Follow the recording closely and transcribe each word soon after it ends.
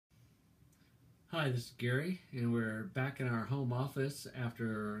Hi, this is Gary, and we're back in our home office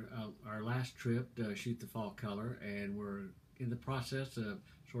after our last trip to shoot the fall color, and we're in the process of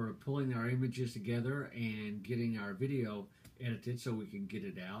sort of pulling our images together and getting our video edited so we can get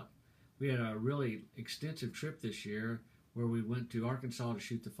it out. We had a really extensive trip this year where we went to Arkansas to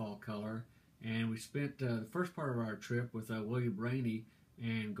shoot the fall color, and we spent the first part of our trip with William Rainey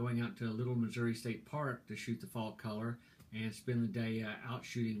and going out to Little Missouri State Park to shoot the fall color and spend the day out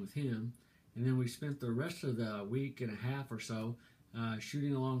shooting with him. And then we spent the rest of the week and a half or so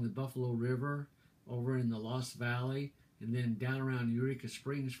shooting along the Buffalo River over in the Lost Valley and then down around Eureka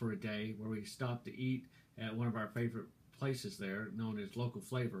Springs for a day where we stopped to eat at one of our favorite places there known as Local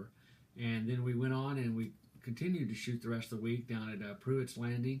Flavor. And then we went on and we continued to shoot the rest of the week down at Pruitt's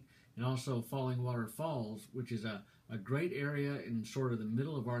Landing and also Falling Water Falls, which is a great area in sort of the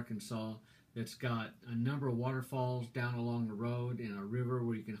middle of Arkansas that's got a number of waterfalls down along the road and a river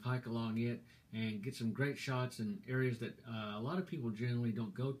where you can hike along it and get some great shots in areas that a lot of people generally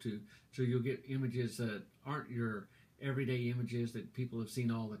don't go to. So you'll get images that aren't your everyday images that people have seen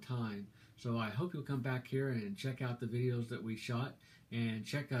all the time. So I hope you'll come back here and check out the videos that we shot and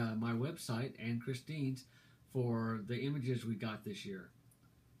check my website and Christine's for the images we got this year.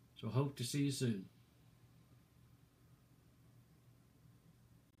 So hope to see you soon.